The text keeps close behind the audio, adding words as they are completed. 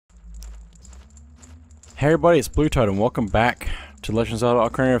Hey everybody, it's BlueToad and welcome back to Legend of Zelda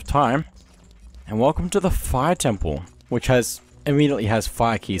Ocarina of Time. And welcome to the Fire Temple, which immediately has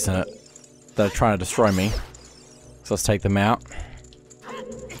fire keys in it that are trying to destroy me. So let's take them out.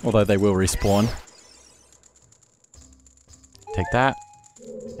 Although they will respawn. Take that.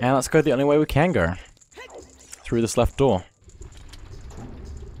 And let's go the only way we can go. Through this left door.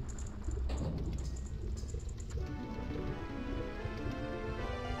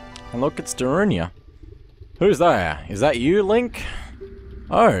 And look, it's Darunia. Who's there? Is that you, Link?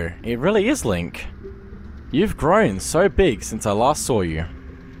 Oh, it really is Link. You've grown so big since I last saw you.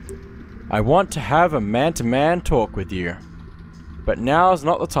 I want to have a man-to-man talk with you. But now's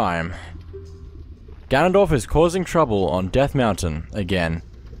not the time. Ganondorf is causing trouble on Death Mountain again.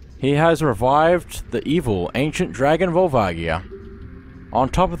 He has revived the evil ancient dragon Volvagia. On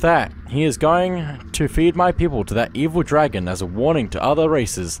top of that, he is going to feed my people to that evil dragon as a warning to other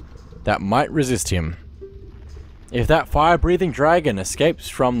races that might resist him. If that fire-breathing dragon escapes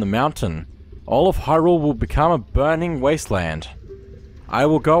from the mountain, all of Hyrule will become a burning wasteland. I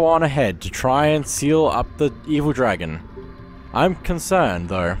will go on ahead to try and seal up the evil dragon. I'm concerned,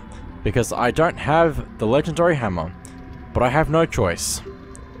 though, because I don't have the legendary hammer, but I have no choice.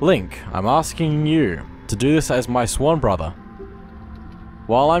 Link, I'm asking you to do this as my sworn brother.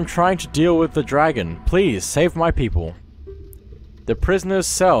 While I'm trying to deal with the dragon, please save my people. The prisoners'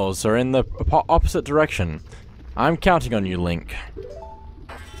 cells are in the opposite direction. I'm counting on you, Link.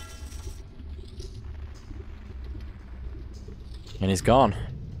 And he's gone.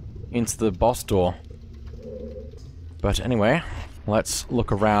 Into the boss door. But anyway, let's look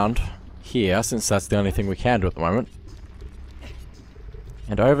around here, since that's the only thing we can do at the moment.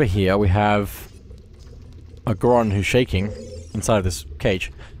 And over here we have a Goron who's shaking inside of this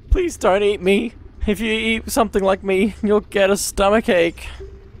cage. Please don't eat me! If you eat something like me, you'll get a stomachache.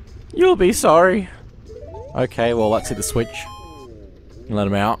 You'll be sorry. Okay, well, let's hit the switch. And let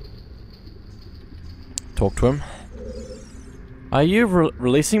him out. Talk to him. Are you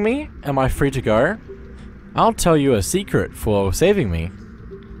releasing me? Am I free to go? I'll tell you a secret for saving me.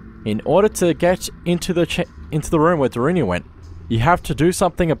 In order to get into the room where Darunia went, you have to do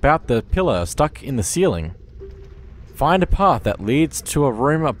something about the pillar stuck in the ceiling. Find a path that leads to a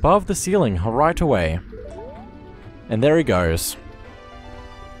room above the ceiling right away. And there he goes.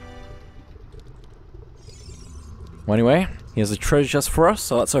 Well, anyway, here's a treasure chest for us,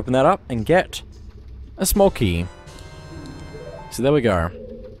 so let's open that up and get a small key. So there we go.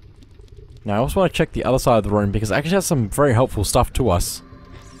 Now I also want to check the other side of the room because it actually has some very helpful stuff to us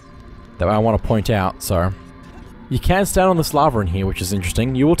that I want to point out, so. You can stand on this lava in here, which is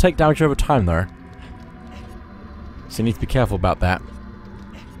interesting. You will take damage over time though. So you need to be careful about that.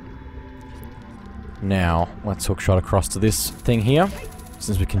 Now, let's hook shot across to this thing here,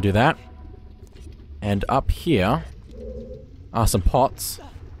 since we can do that. And up here are some pots,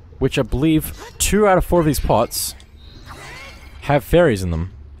 which I believe 2 out of 4 of these pots have fairies in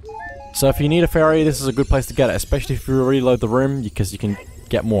them. So if you need a fairy, this is a good place to get it, especially if you reload the room, because you can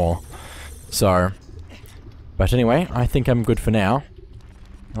get more. So, but anyway, I think I'm good for now.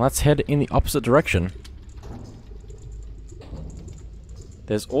 Let's head in the opposite direction.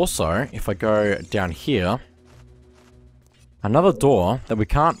 There's also, if I go down here, another door that we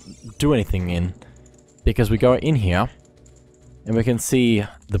can't do anything in, because we go in here, and we can see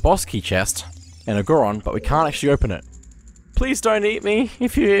the boss key chest and a Goron, but we can't actually open it. Please don't eat me,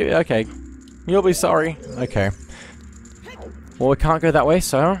 if you... okay. You'll be sorry. Okay. Well, we can't go that way,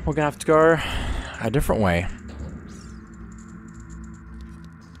 so we're gonna have to go a different way.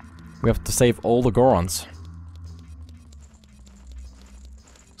 We have to save all the Gorons.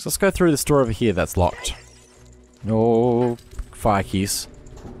 So let's go through this door over here that's locked. Oh, fire keys.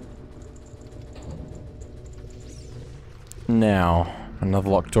 Now, another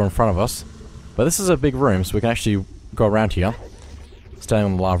locked door in front of us. But this is a big room, so we can actually go around here.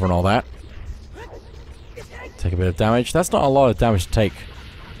 Standing on the lava and all that. Take a bit of damage. That's not a lot of damage to take.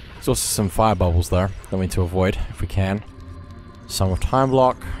 There's also some fire bubbles though, that we need to avoid, if we can. Song of Time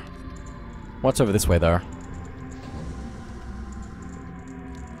block. What's over this way though?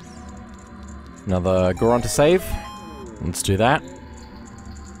 Another Goron to save. Let's do that.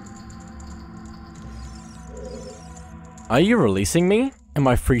 Are you releasing me? Am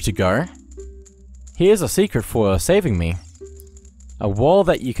I free to go? Here's a secret for saving me. A wall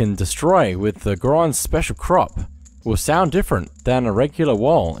that you can destroy with the Goron's special crop will sound different than a regular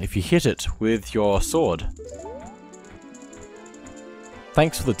wall if you hit it with your sword.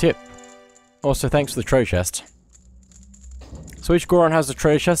 Thanks for the tip. Also thanks for the treasure chest. So each Goron has a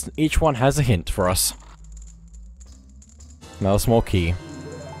treasure chest and each one has a hint for us. Another small key.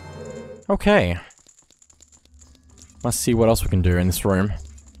 Okay. Let's see what else we can do in this room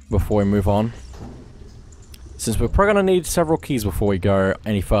before we move on. Since we're probably going to need several keys before we go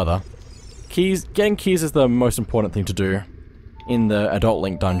any further. Getting keys is the most important thing to do in the Adult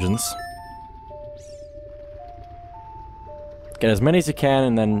Link dungeons. Get as many as you can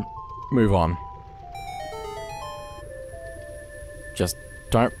and then move on. Just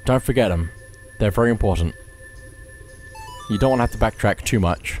don't forget them. They're very important. You don't want to have to backtrack too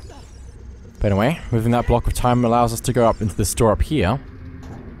much. But anyway, moving that block of time allows us to go up into this door up here,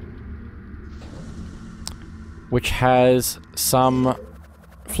 which has some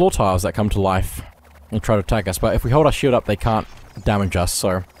floor tiles that come to life and try to attack us. But if we hold our shield up, they can't damage us,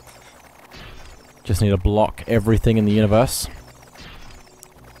 so just need to block everything in the universe.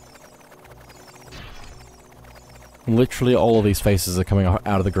 Literally all of these faces are coming out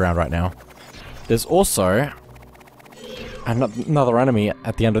of the ground right now. There's also another enemy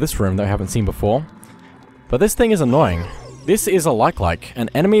at the end of this room that we haven't seen before. But this thing is annoying. This is a like, an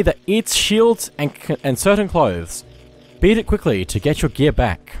enemy that eats shields and certain clothes. Beat it quickly to get your gear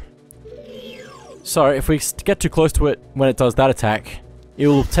back. So if we get too close to it when it does that attack, it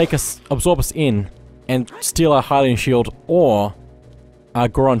will absorb us in and steal our Hylian shield or our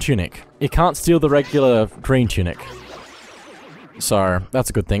Goron tunic. It can't steal the regular green tunic. So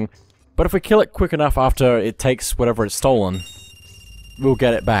that's a good thing. But if we kill it quick enough after it takes whatever it's stolen, we'll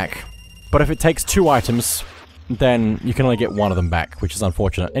get it back. But if it takes 2 items, then you can only get 1 of them back, which is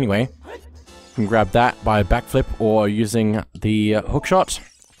unfortunate. Anyway, you can grab that by backflip or using the hookshot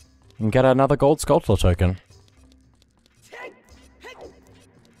and get another gold sculptor token.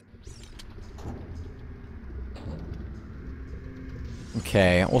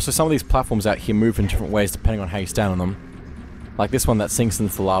 Okay, also some of these platforms out here move in different ways depending on how you stand on them. Like this one that sinks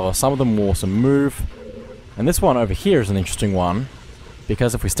into the lava. Some of them will also move. And this one over here is an interesting one,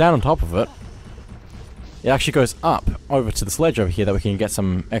 because if we stand on top of it, it actually goes up over to this ledge over here that we can get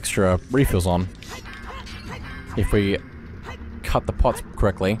some extra refills on. If we cut the pots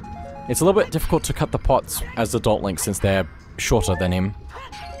correctly. It's a little bit difficult to cut the pots as Adult Link since they're shorter than him.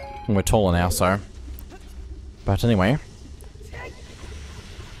 And we're taller now, so. But anyway.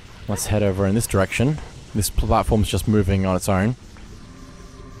 Let's head over in this direction. This platform's just moving on its own.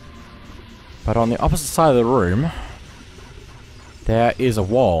 But on the opposite side of the room, there is a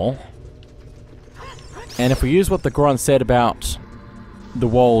wall. And if we use what the Goron said about the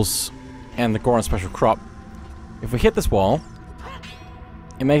walls and the Goron special crop, if we hit this wall,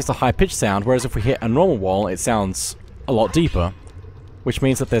 it makes a high-pitched sound, whereas if we hit a normal wall, it sounds a lot deeper. Which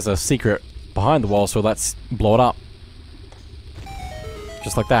means that there's a secret behind the wall, so let's blow it up.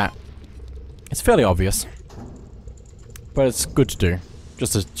 Just like that. It's fairly obvious, but it's good to do,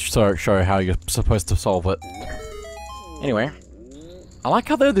 just to show how you're supposed to solve it. Anyway, I like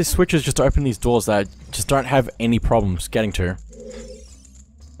how there are these switches just to open these doors that I just don't have any problems getting to.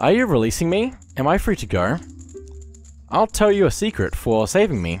 Are you releasing me? Am I free to go? I'll tell you a secret for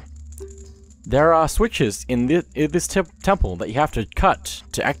saving me. There are switches in this temple that you have to cut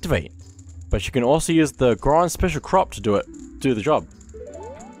to activate, but you can also use the Goron special crop to do the job.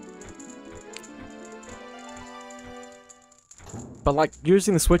 But like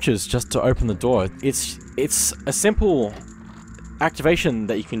using the switches just to open the door, it's a simple activation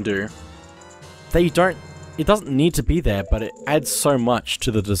that you can do that it doesn't need to be there, but it adds so much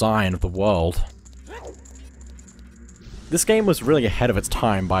to the design of the world. This game was really ahead of its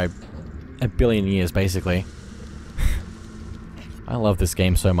time by a billion years, basically. I love this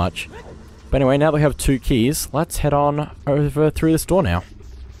game so much. But anyway, now that we have 2 keys, let's head on over through this door now.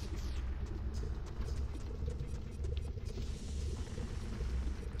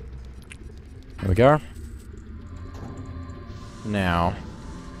 There we go. Now,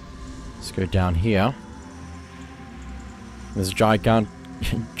 let's go down here. There's a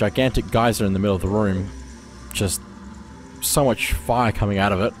gigantic geyser in the middle of the room. Just so much fire coming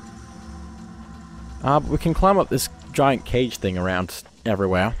out of it. But we can climb up this giant cage thing around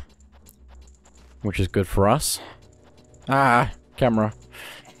everywhere, which is good for us. Ah, camera.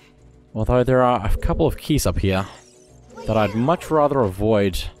 Although there are a couple of keys up here that I'd much rather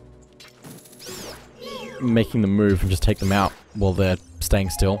avoid making them move and just take them out while they're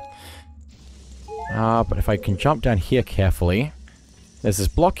staying still. But if I can jump down here carefully, there's this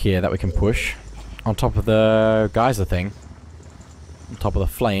block here that we can push on top of the geyser thing, on top of the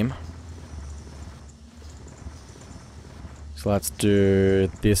flame. So let's do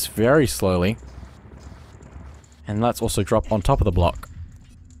this very slowly, and let's also drop on top of the block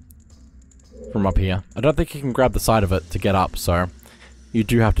from up here. I don't think you can grab the side of it to get up, so you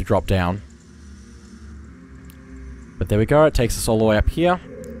do have to drop down. But there we go, it takes us all the way up here,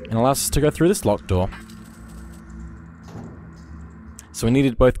 and allows us to go through this locked door. So we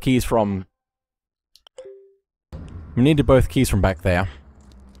needed both keys from... We needed both keys from back there.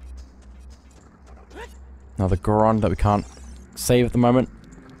 Another Goron that we can't save at the moment.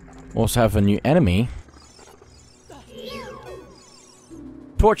 Also have a new enemy.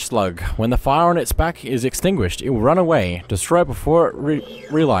 Torch Slug. When the fire on its back is extinguished, it will run away. Destroy it before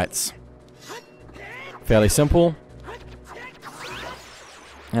it relights. Fairly simple.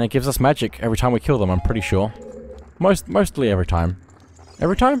 And it gives us magic every time we kill them, I'm pretty sure. Mostly every time.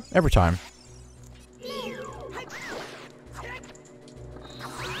 Every time? Every time.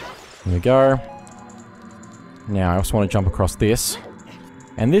 There we go. Now, I also want to jump across this.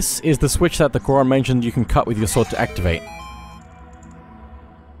 And this is the switch that the Goron mentioned you can cut with your sword to activate.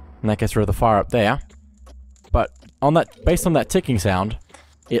 And that gets rid of the fire up there. But on that, based on that ticking sound,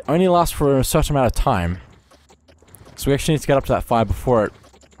 it only lasts for a certain amount of time. So we actually need to get up to that fire before it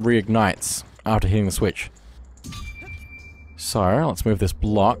reignites after hitting the switch. So, let's move this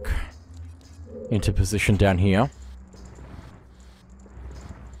block into position down here.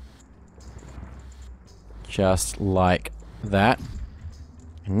 Just like that.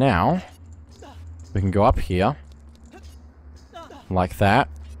 And now, we can go up here. Like that.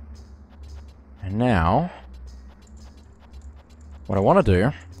 And now, what I want to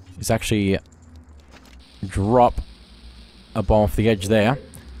do is actually drop a bomb off the edge there.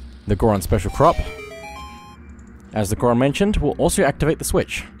 The Goron Special Crop. As the Goron mentioned, will also activate the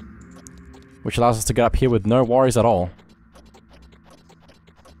switch, which allows us to get up here with no worries at all.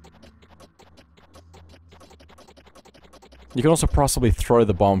 You can also possibly throw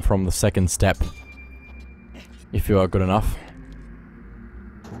the bomb from the second step, if you are good enough.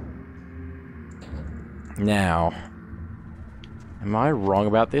 Now, am I wrong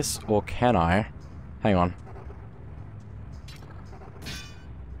about this, or can I? Hang on.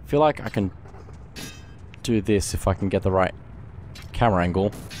 I feel like I can do this if I can get the right camera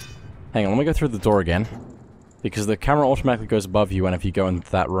angle. Hang on, let me go through the door again, because the camera automatically goes above you whenever you go into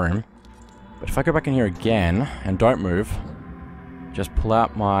that room. But if I go back in here again, and don't move, just pull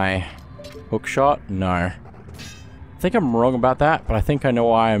out my hook shot? No. I think I'm wrong about that, but I think I know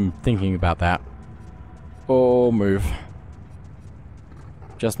why I'm thinking about that. Oh, move.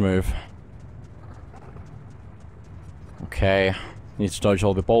 Just move. Okay. Need to dodge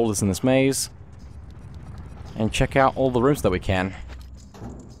all the boulders in this maze. And check out all the rooms that we can.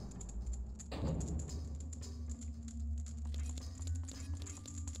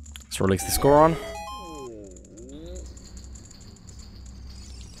 Let's release this Goron.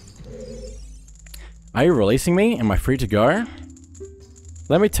 Are you releasing me? Am I free to go?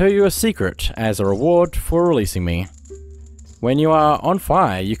 Let me tell you a secret as a reward for releasing me. When you are on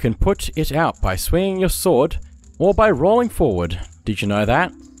fire, you can put it out by swinging your sword or by rolling forward. Did you know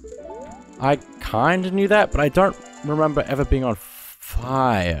that? I kinda knew that, but I don't remember ever being on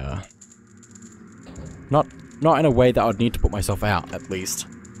fire. Not in a way that I would need to put myself out, at least.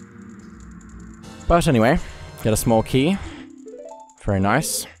 But anyway, get a small key. Very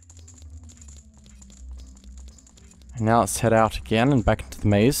nice. And now let's head out again and back into the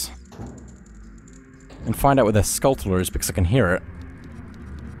maze. And find out where the Skulltula is, because I can hear it.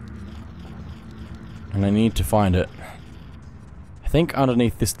 And I need to find it. I think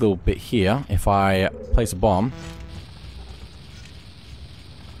underneath this little bit here, if I place a bomb.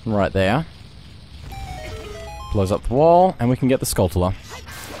 Right there. Blows up the wall, and we can get the Skulltula.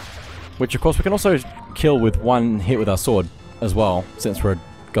 Which of course we can also kill with one hit with our sword as well, since we've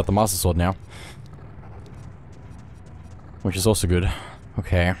got the Master Sword now. Which is also good.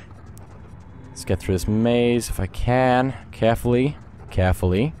 Okay. Let's get through this maze if I can. Carefully.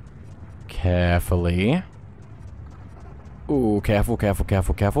 Carefully. Carefully. Ooh, careful, careful,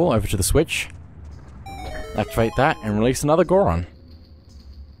 careful, careful. Over to the switch. Activate that and release another Goron.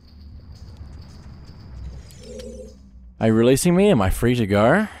 Are you releasing me? Am I free to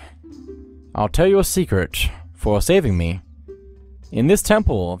go? I'll tell you a secret for saving me. In this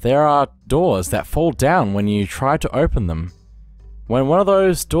temple, there are doors that fall down when you try to open them. When one of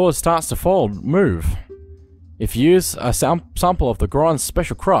those doors starts to fall, move. If you use a sample of the Goron's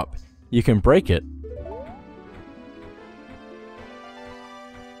special crop, you can break it.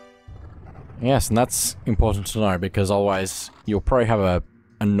 Yes, and that's important to know, because otherwise you'll probably have an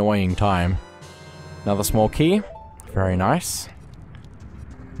annoying time. Another small key. Very nice.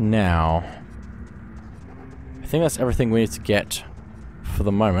 Now, I think that's everything we need to get for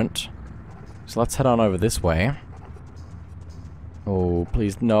the moment. So let's head on over this way. Oh,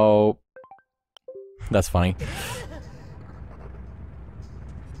 please, no. That's funny.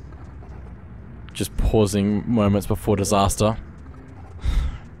 Just pausing moments before disaster.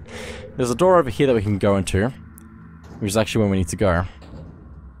 There's a door over here that we can go into, which is actually where we need to go.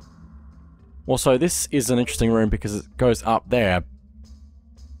 Also, this is an interesting room because it goes up there.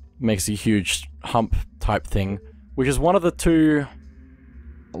 Makes a huge hump type thing, which is one of the two,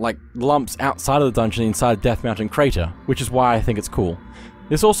 like, lumps outside of the dungeon inside Death Mountain Crater, which is why I think it's cool.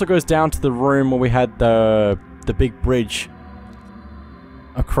 This also goes down to the room where we had the big bridge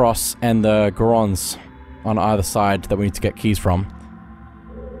across and the Gorons on either side that we need to get keys from.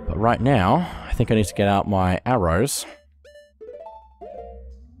 But right now, I think I need to get out my arrows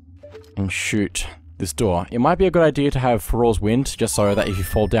and shoot this door. It might be a good idea to have Faraw's Wind, just so that if you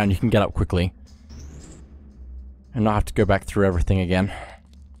fall down you can get up quickly and not have to go back through everything again.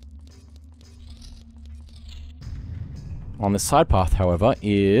 On this side path, however,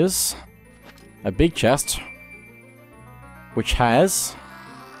 is a big chest which has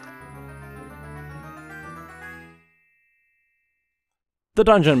the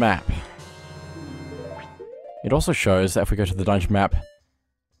dungeon map. It also shows that if we go to the dungeon map,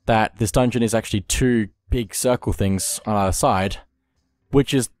 that this dungeon is actually two big circle things on either side,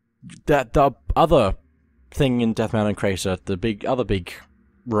 which is that the other thing in Death Mountain Crater, the other big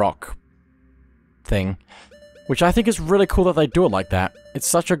rock thing, which I think is really cool that they do it like that. It's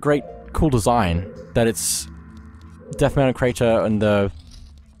such a great, cool design that it's Death Mountain Crater and the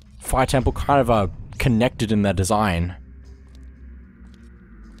Fire Temple kind of are connected in their design.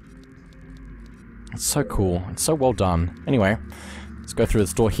 It's so cool. It's so well done. Anyway, let's go through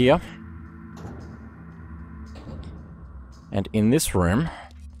this door here. And in this room,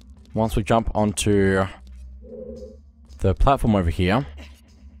 once we jump onto the platform over here,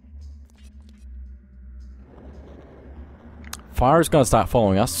 fire is going to start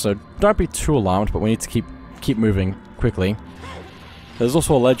following us, so don't be too alarmed, but we need to keep moving quickly. There's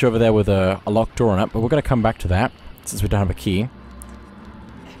also a ledge over there with a locked door on it, but we're going to come back to that, since we don't have a key.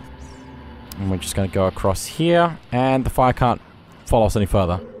 And we're just going to go across here, and the fire can't follow us any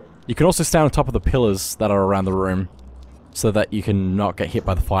further. You can also stand on top of the pillars that are around the room, so that you can not get hit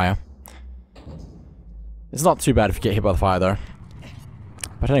by the fire. It's not too bad if you get hit by the fire, though.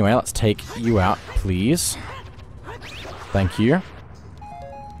 But anyway, let's take you out, please. Thank you.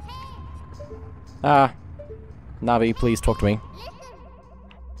 Navi, please talk to me.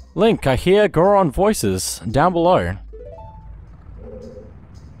 Link, I hear Goron voices down below.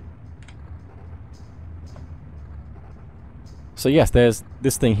 So yes, there's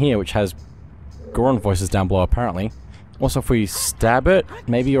this thing here which has Goron voices down below apparently. Also, if we stab it,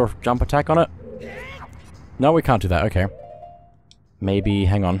 maybe or jump attack on it? No, we can't do that, okay. Maybe,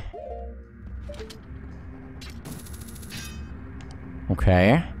 hang on.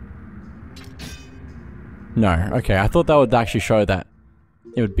 Okay. No, okay, I thought that would actually show that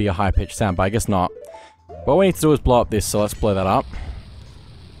it would be a high-pitched sound, but I guess not. What we need to do is blow up this, so let's blow that up.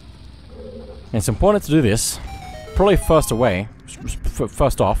 And it's important to do this, probably first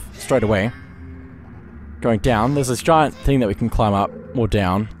off, straight away. Going down, there's this giant thing that we can climb up, or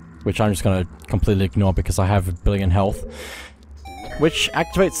down, which I'm just going to completely ignore because I have 1 billion health. Which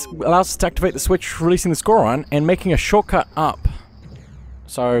allows us to activate the switch, releasing the Goron, and making a shortcut up.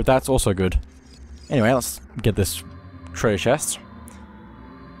 So that's also good. Anyway, let's get this treasure chest.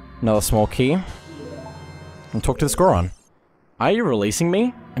 Another small key. And talk to the Goron. Are you releasing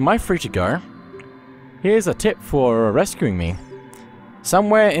me? Am I free to go? Here's a tip for rescuing me.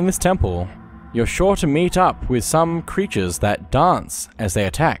 Somewhere in this temple, you're sure to meet up with some creatures that dance as they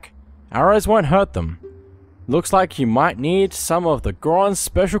attack. Arrows won't hurt them. Looks like you might need some of the Goron's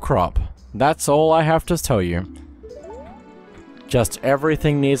special crop. That's all I have to tell you. Just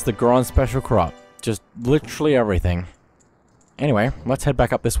everything needs the Goron special crop. Just literally everything. Anyway, let's head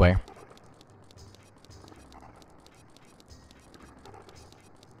back up this way.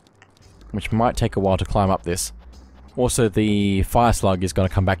 Which might take a while to climb up this. Also, the fire slug is going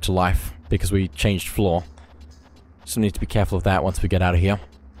to come back to life because we changed floor. So we need to be careful of that once we get out of here.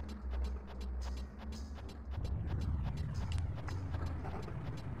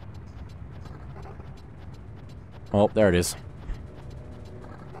 Oh, there it is.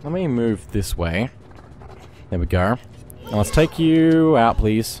 Let me move this way. There we go. Now let's take you out,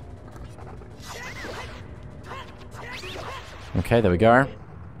 please. Okay, there we go.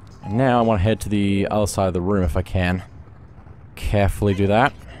 And now I want to head to the other side of the room if I can. Carefully do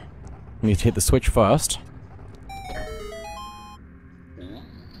that. I need to hit the switch first.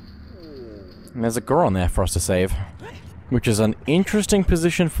 And there's a Goron there for us to save. Which is an interesting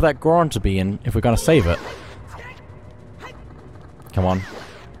position for that Goron to be in if we're going to save it. Come on.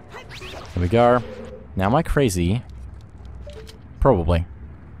 There we go. Now am I crazy? Probably.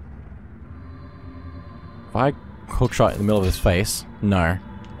 If I hook shot in the middle of his face, no.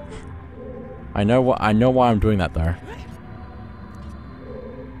 I know why I'm doing that though.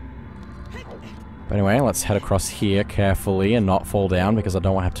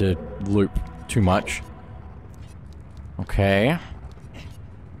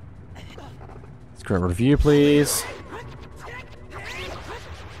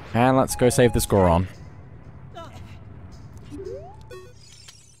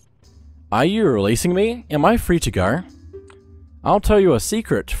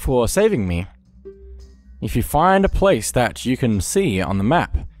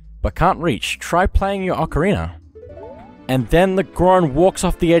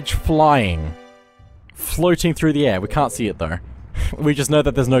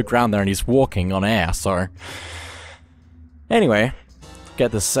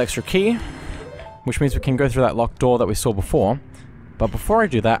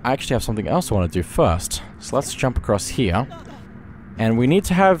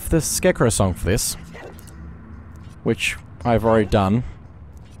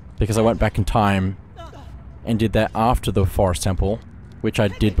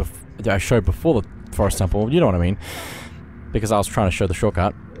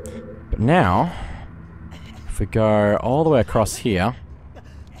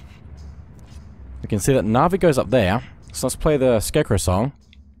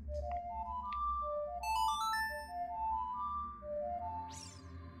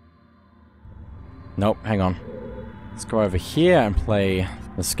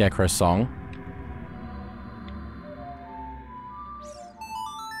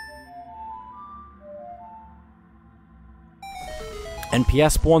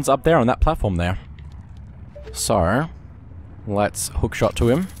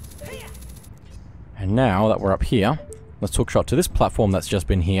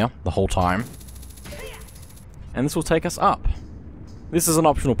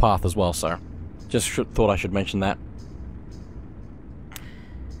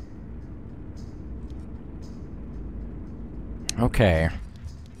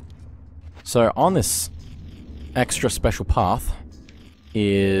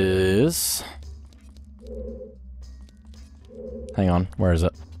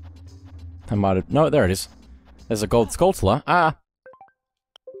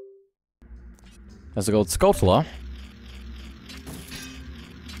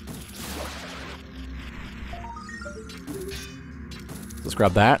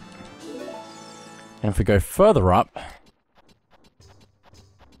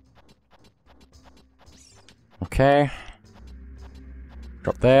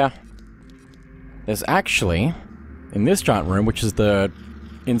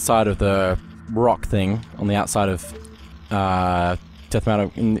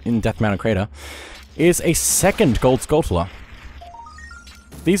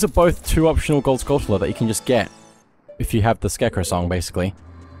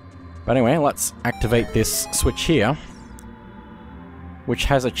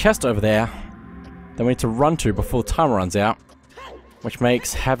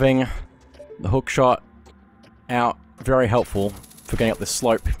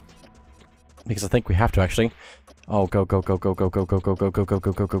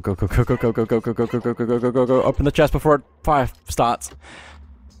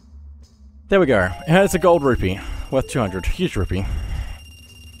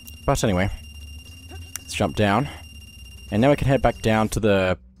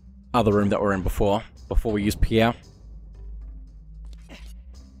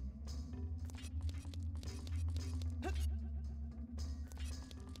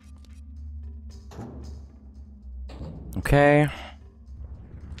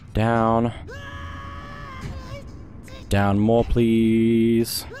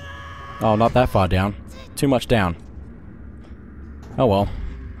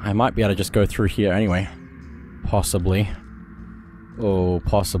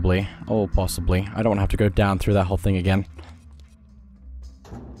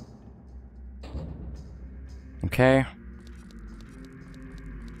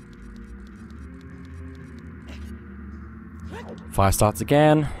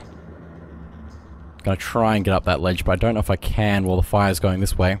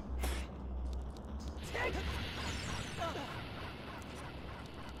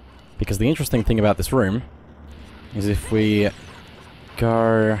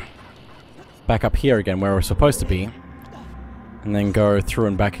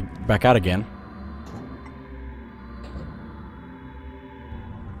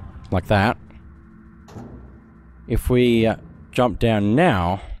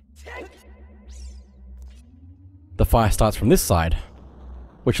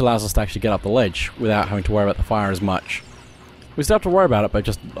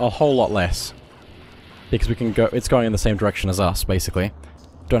 Because we can go, it's going in the same direction as us, basically.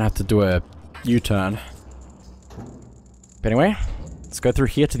 Don't have to do a U-turn. But anyway, let's go through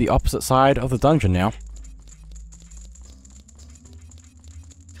here to the opposite side of the dungeon now.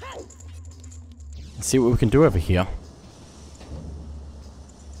 Let's see what we can do over here.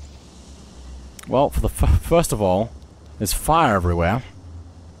 Well, for the first of all, there's fire everywhere.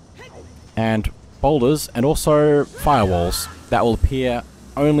 And boulders, and also firewalls that will appear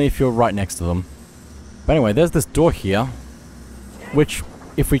only if you're right next to them. But anyway, there's this door here, which,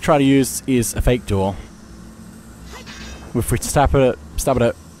 if we try to use, is a fake door. If we stab at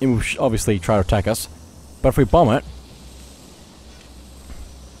it, it will obviously try to attack us. But if we bomb it,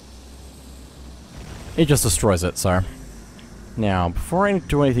 it just destroys it, so. Now, before I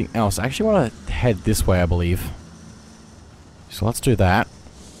do anything else, I actually want to head this way, I believe. So let's do that.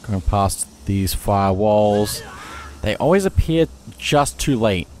 Going past these firewalls. They always appear just too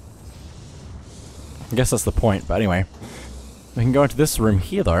late. I guess that's the point, but anyway. We can go into this room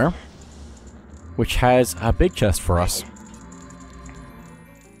here, though, which has a big chest for us.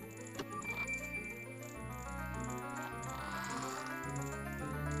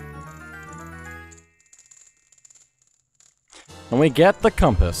 And we get the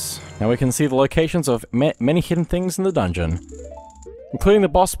compass. Now we can see the locations of many hidden things in the dungeon, including the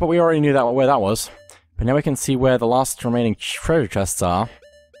boss, but we already knew that where that was. But now we can see where the last remaining treasure chests are,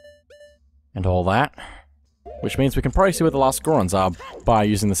 and all that. Which means we can probably see where the last Gorons are by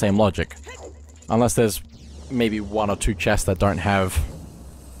using the same logic. Unless there's maybe one or two chests that don't have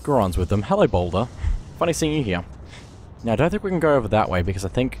Gorons with them. Hello, Boulder. Funny seeing you here. Now I don't think we can go over that way because I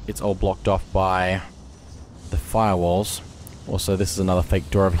think it's all blocked off by the firewalls. Also, this is another fake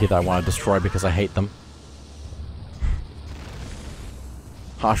door over here that I want to destroy because I hate them.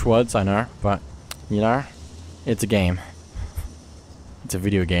 Harsh words, I know, but, you know, it's a game. It's a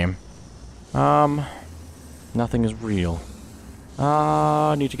video game. Nothing is real.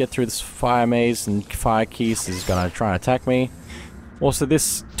 I need to get through this fire maze, and fire keys is gonna try and attack me. Also,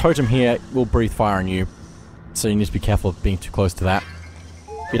 this totem here will breathe fire on you, so you need to be careful of being too close to that.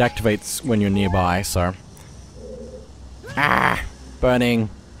 It activates when you're nearby, so... Ah! Burning!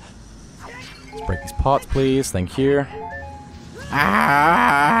 Let's break these pots, please. Thank you.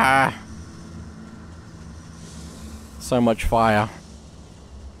 Ah! So much fire.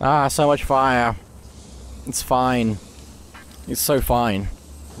 Ah, so much fire. It's fine. It's so fine.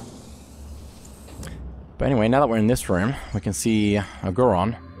 But anyway, now that we're in this room, we can see a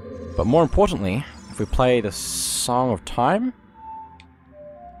Goron. But more importantly, if we play the Song of Time...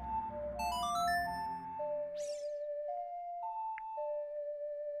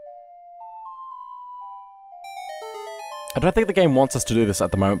 I don't think the game wants us to do this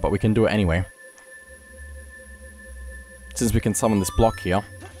at the moment, but we can do it anyway. Since we can summon this block here.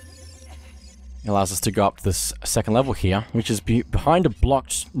 It allows us to go up to this second level here, which is behind a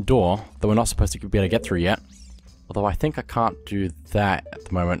blocked door that we're not supposed to be able to get through yet. Although I think I can't do that at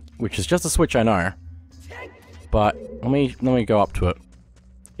the moment, which is just a switch, I know. But let me go up to it.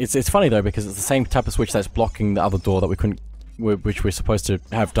 It's funny though, because it's the same type of switch that's blocking the other door that we couldn't, which we're supposed to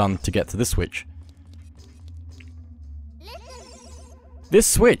have done to get to this switch. This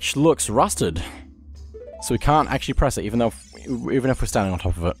switch looks rusted, so we can't actually press it, even if we're standing on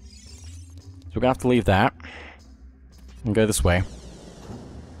top of it. So we're gonna have to leave that and go this way.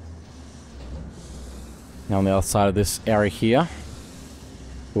 Now on the other side of this area here.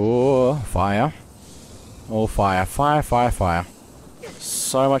 Oh, fire! Oh, fire! Fire! Fire! Fire!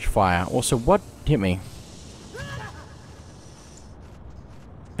 So much fire. Also, what hit me?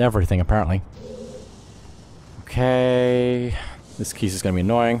 Everything, apparently. Okay. This key is going to be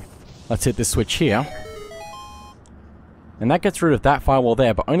annoying. Let's hit this switch here. And that gets rid of that firewall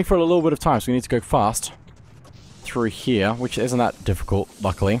there, but only for a little bit of time, so we need to go fast through here, which isn't that difficult,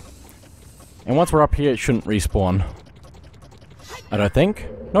 luckily. And once we're up here, it shouldn't respawn. I don't think.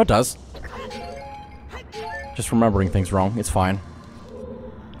 No, it does. Just remembering things wrong. It's fine.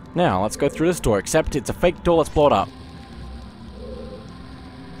 Now, let's go through this door, except it's a fake door. Let's blow it up.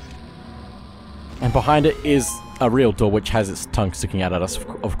 And behind it is a real door, which has its tongue sticking out at us,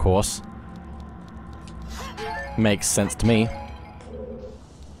 of course. Makes sense to me.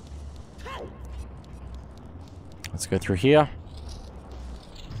 Let's go through here.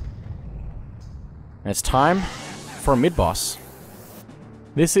 And it's time for a mid-boss.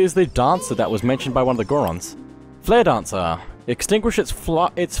 This is the dancer that was mentioned by one of the Gorons. Flare Dancer. Extinguish its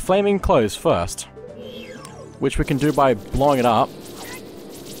flaming clothes first, which we can do by blowing it up.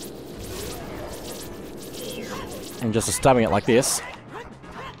 And just stabbing it like this.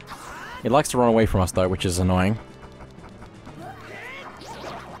 It likes to run away from us though, which is annoying.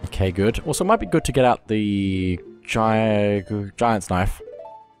 Okay, Okay, good. Also, it might be good to get out the giant's knife.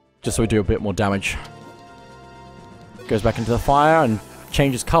 Just so we do a bit more damage. Goes back into the fire and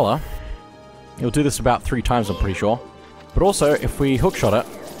changes colour. It'll do this about 3 times, I'm pretty sure. But also, if we hookshot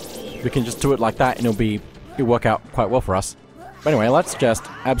it, we can just do it like that and it'll work out quite well for us. But anyway, let's just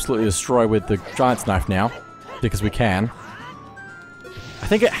absolutely destroy with the giant's knife now. Because we can. I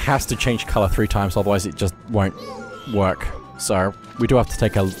think it has to change colour 3 times, otherwise it just won't work. So, we do have to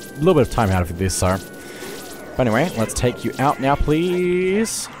take a little bit of time out of this, so... But anyway, let's take you out now,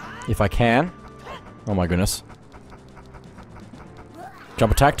 please. If I can. Oh my goodness.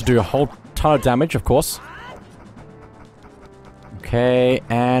 Jump attack to do a whole ton of damage, of course. Okay,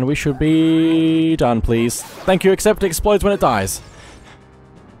 and we should be done, please. Thank you, except it explodes when it dies.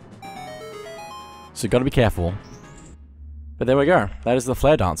 So you gotta be careful. But there we go. That is the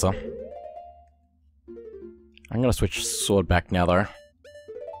flare dancer. I'm gonna switch sword back now, though.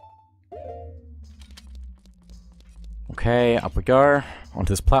 Okay, up we go. Onto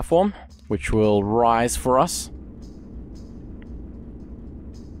this platform, which will rise for us.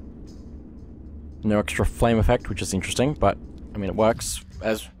 No extra flame effect, which is interesting, but, I mean, it works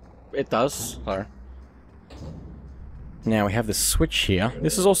as it does, so... Now we have this switch here.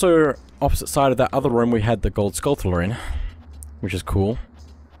 This is also opposite side of that other room we had the gold sculpture in, which is cool.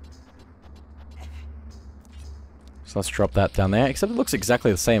 So let's drop that down there, except it looks exactly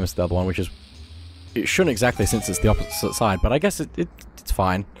the same as the other one, which is... It shouldn't exactly since it's the opposite side, but I guess it's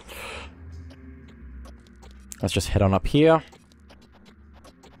fine. Let's just head on up here.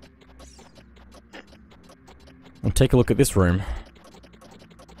 And take a look at this room.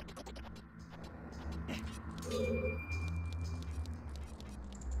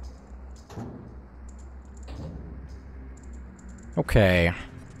 Okay.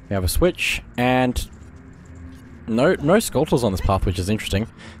 We have a switch, and... No sculptures on this path, which is interesting.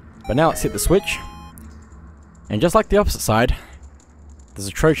 But now let's hit the switch. And just like the opposite side, there's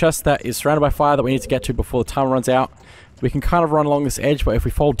a treasure chest that is surrounded by fire that we need to get to before the timer runs out. We can kind of run along this edge, but if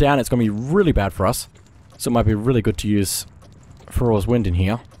we fall down, it's going to be really bad for us. So it might be really good to use Ferora's Wind in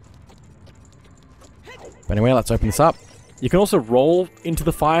here. But anyway, let's open this up. You can also roll into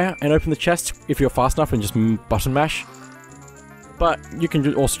the fire and open the chest if you're fast enough and just button mash. But you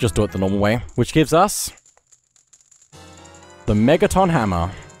can also just do it the normal way, which gives us the Megaton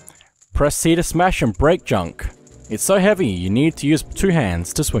Hammer. Press C to smash and break junk. It's so heavy, you need to use 2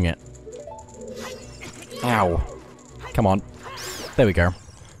 hands to swing it. Ow. Come on. There we go.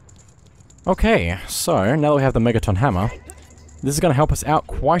 Okay, so now that we have the Megaton Hammer, this is going to help us out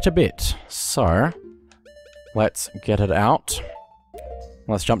quite a bit. So, let's get it out.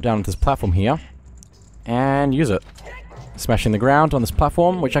 Let's jump down to this platform here and use it. Smashing the ground on this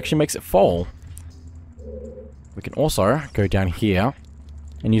platform, which actually makes it fall. We can also go down here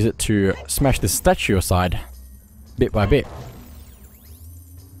and use it to smash this statue aside, bit by bit.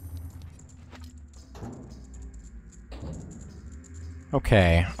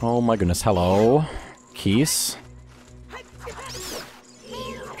 Okay, oh my goodness, hello. Keys.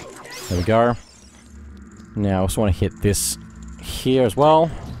 There we go. Now I also want to hit this here as well.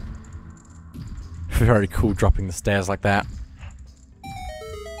 Very cool dropping the stairs like that.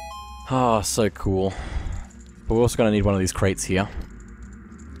 Ah, oh, so cool. But we're also going to need one of these crates here.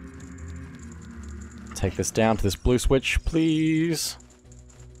 Take this down to this blue switch, please.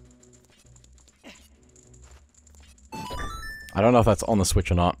 I don't know if that's on the switch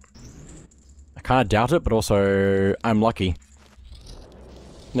or not. I kind of doubt it, but also I'm lucky.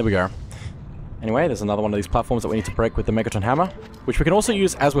 There we go. Anyway, there's another one of these platforms that we need to break with the Megaton Hammer, which we can also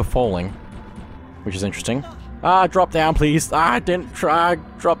use as we're falling, which is interesting. Ah, drop down, please. Ah, I didn't try.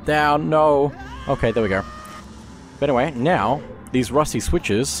 Drop down. No. Okay, there we go. But anyway, now, these rusty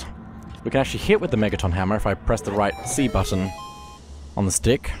switches, we can actually hit with the Megaton Hammer if I press the right C button on the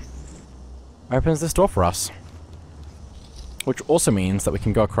stick. Opens this door for us. Which also means that we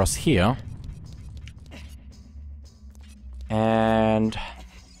can go across here. And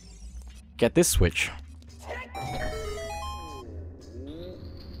get this switch.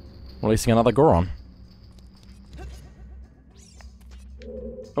 Releasing another Goron.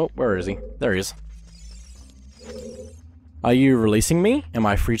 Oh, where is he? There he is. Are you releasing me? Am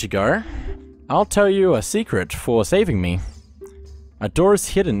I free to go? I'll tell you a secret for saving me. A door is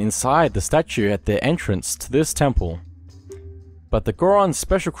hidden inside the statue at the entrance to this temple. But the Goron's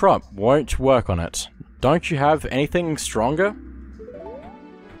special crop won't work on it. Don't you have anything stronger?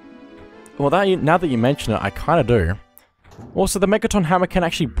 Well, now that you mention it, I kind of do. Also, the Megaton Hammer can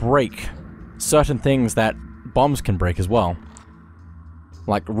actually break certain things that bombs can break as well.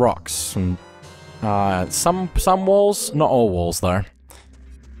 Like rocks and some walls, not all walls though.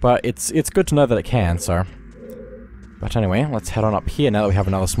 But it's good to know that it can, so... But anyway, let's head on up here now that we have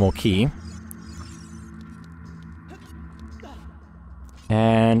another small key.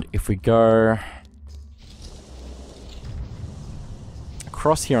 And if we go...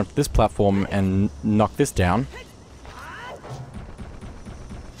 across here onto this platform and knock this down...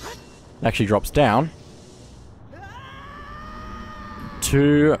 it actually drops down...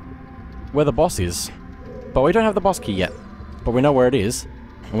 to... where the boss is. But we don't have the boss key yet. But we know where it is.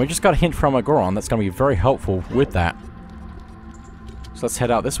 And we just got a hint from a Goron that's going to be very helpful with that. So let's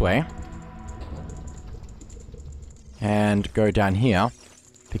head out this way. And go down here.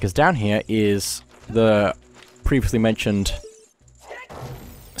 Because down here is the previously mentioned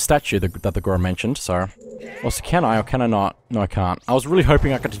statue that the Goron mentioned, so... Also, can I or can I not? No, I can't. I was really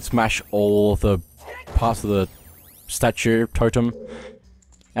hoping I could smash all the parts of the statue, totem,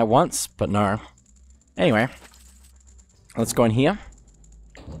 at once, but no. Anyway, let's go in here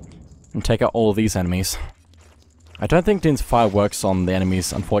and take out all of these enemies. I don't think Din's fire works on the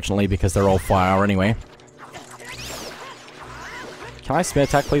enemies, unfortunately, because they're all fire anyway. Can I spare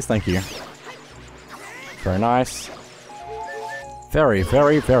attack, please? Thank you. Very nice. Very,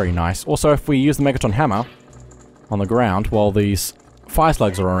 very, very nice. Also, if we use the Megaton Hammer on the ground while these fire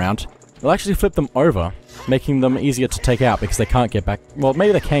slugs are around, it'll actually flip them over, making them easier to take out because they can't get back... well,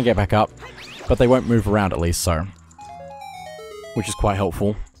 maybe they can get back up, but they won't move around at least, so... which is quite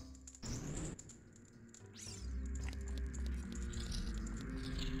helpful.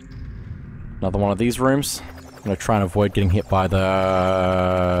 Another one of these rooms. I'm gonna try and avoid getting hit by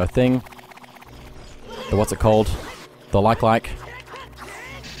the... thing. The what's it called? The like.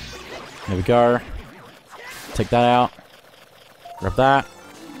 There we go. Take that out. Grab that.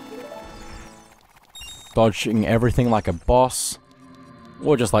 Dodging everything like a boss.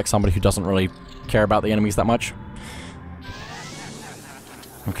 Or just like somebody who doesn't really care about the enemies that much.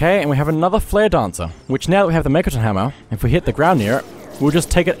 Okay, and we have another Flare Dancer. Which now that we have the Megaton Hammer, if we hit the ground near it, we'll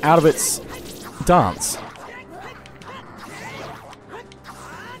just take it out of its dance.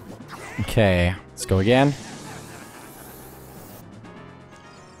 Okay, let's go again.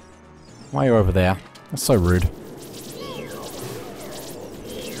 Why are you over there? That's so rude.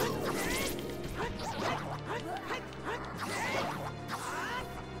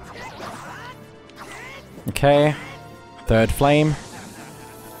 Okay. Third flame.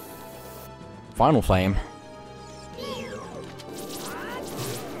 Final flame.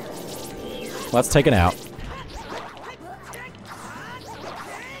 Let's take it out.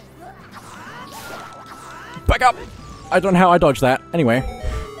 Back up! I don't know how I dodged that. Anyway.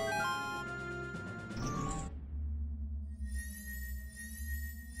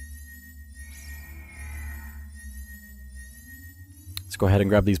 Let's go ahead and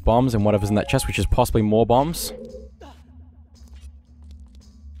grab these bombs and whatever's in that chest, which is possibly more bombs.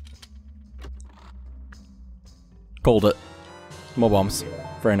 Called it. More bombs.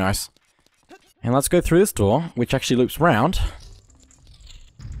 Very nice. And let's go through this door, which actually loops round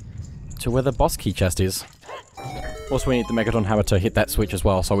to where the boss key chest is. Also, we need the Megaton Hammer to hit that switch as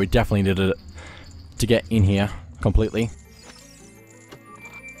well, so we definitely needed it to get in here completely.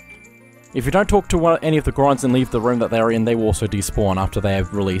 If you don't talk to any of the Gorons and leave the room that they're in, they will also despawn after they're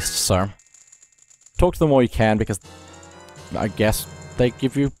released, so... talk to them all you can, because I guess they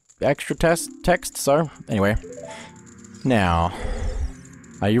give you extra text, so... anyway. Now...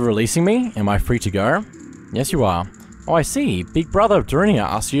 are you releasing me? Am I free to go? Yes, you are. Oh, I see. Big Brother of Darunia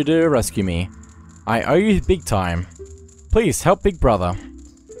asked you to rescue me. I owe you big time. Please, help Big Brother.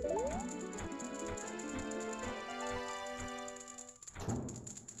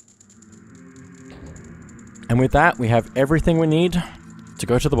 And with that, we have everything we need to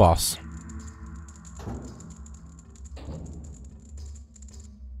go to the boss.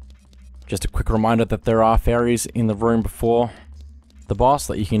 Just a quick reminder that there are fairies in the room before the boss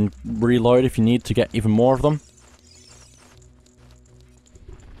that you can reload if you need to get even more of them.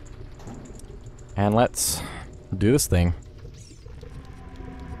 And let's do this thing.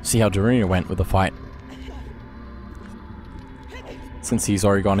 See how Darunia went with the fight. Since he's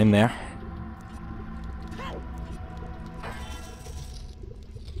already gone in there.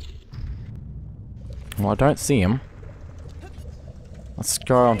 Well, I don't see him. Let's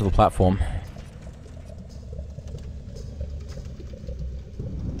go onto the platform.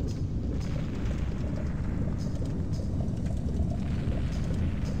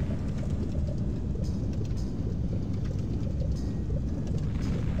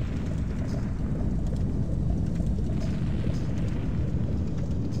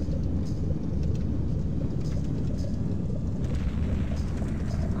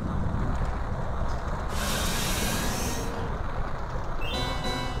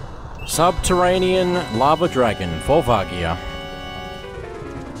 Subterranean Lava Dragon, Volvagia.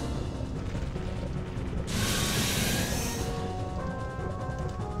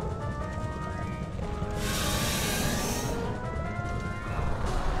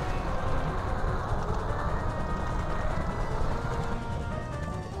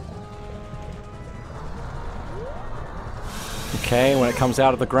 Okay, when it comes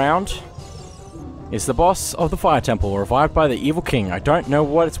out of the ground, it's the boss of the Fire Temple, revived by the Evil King. I don't know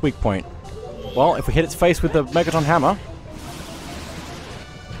what its weak point. Well, if we hit its face with the Megaton Hammer,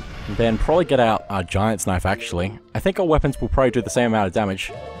 then probably get out our Giant's Knife, actually. I think our weapons will probably do the same amount of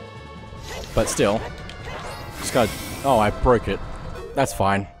damage. But still. Just gotta... Oh, I broke it. That's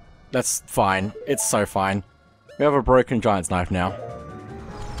fine. That's fine. It's so fine. We have a broken Giant's Knife now.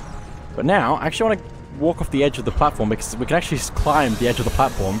 But now, I actually want to walk off the edge of the platform, because we can actually climb the edge of the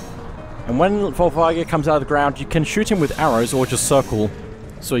platform. And when Volvagia comes out of the ground, you can shoot him with arrows or just circle,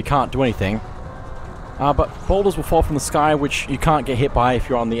 so he can't do anything. But boulders will fall from the sky, which you can't get hit by if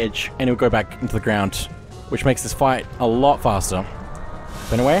you're on the edge, and he'll go back into the ground, which makes this fight a lot faster.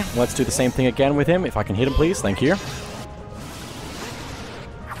 But anyway, let's do the same thing again with him. If I can hit him, please. Thank you.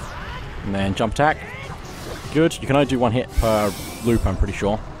 And then jump attack. Good. You can only do one hit per loop, I'm pretty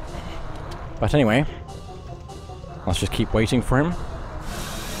sure. But anyway, let's just keep waiting for him.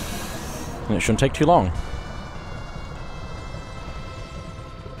 And it shouldn't take too long.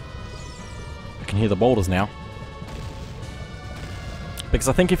 I can hear the boulders now. Because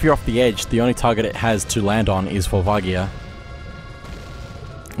I think if you're off the edge, the only target it has to land on is Volvagia.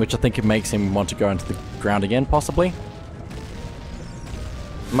 Which I think it makes him want to go into the ground again, possibly.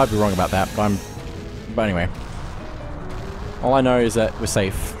 I might be wrong about that, but anyway. All I know is that we're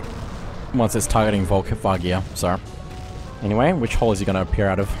safe once it's targeting Volvagia, so. Anyway, which hole is he going to appear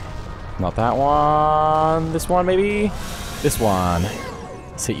out of? Not that one. This one, maybe? This one.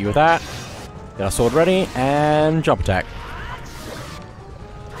 Let's hit you with that. Get our sword ready, and jump attack.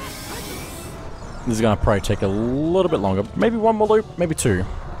 This is going to probably take a little bit longer. Maybe one more loop, maybe two.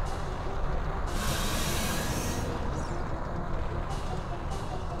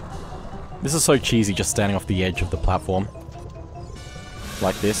 This is so cheesy, just standing off the edge of the platform.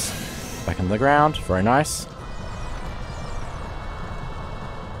 Like this. Back in the ground. Very nice.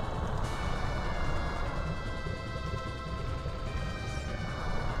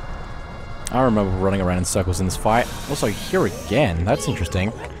 I remember running around in circles in this fight. Also, here again. That's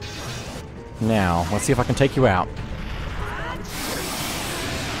interesting. Now, let's see if I can take you out.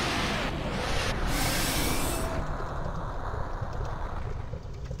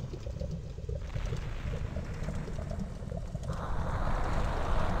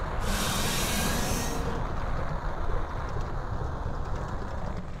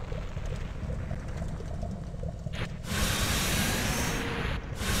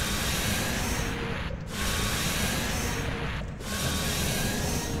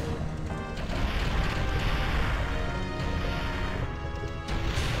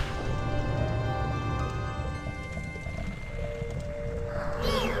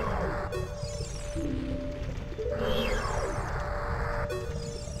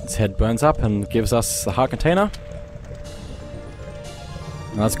 Its head burns up and gives us the heart container.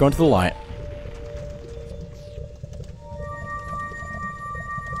 And let's go into the light.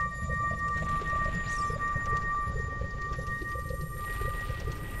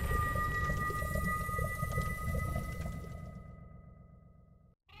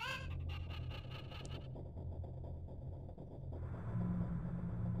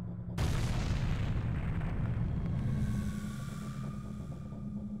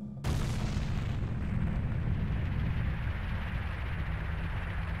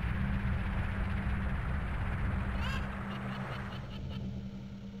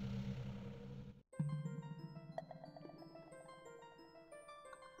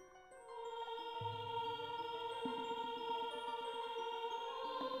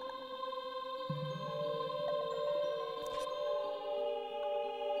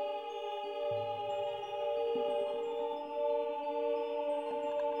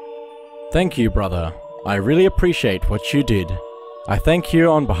 Thank you, brother. I really appreciate what you did. I thank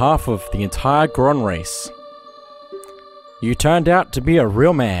you on behalf of the entire Goron race. You turned out to be a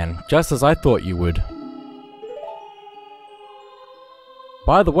real man, just as I thought you would.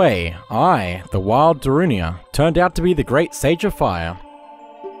 By the way, I, the Wild Darunia, turned out to be the Great Sage of Fire.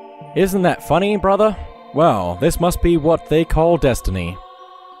 Isn't that funny, brother? Well, this must be what they call destiny.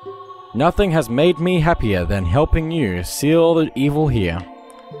 Nothing has made me happier than helping you seal the evil here.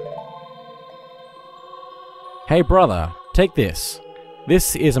 Hey brother, take this.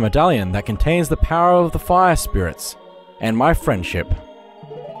 This is a medallion that contains the power of the fire spirits, and my friendship.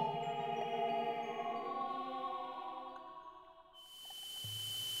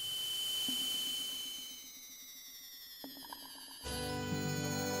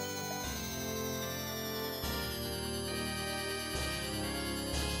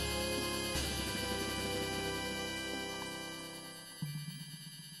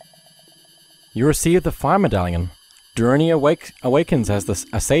 You receive the Fire Medallion. Darunia awakens as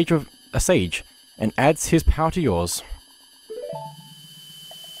a sage and adds his power to yours.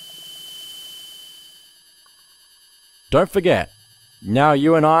 Don't forget, now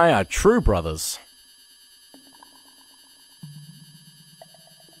you and I are true brothers.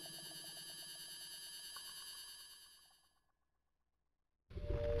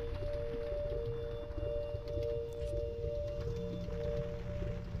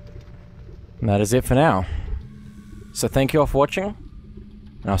 And that is it for now. So thank you all for watching,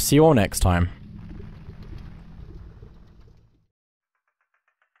 and I'll see you all next time.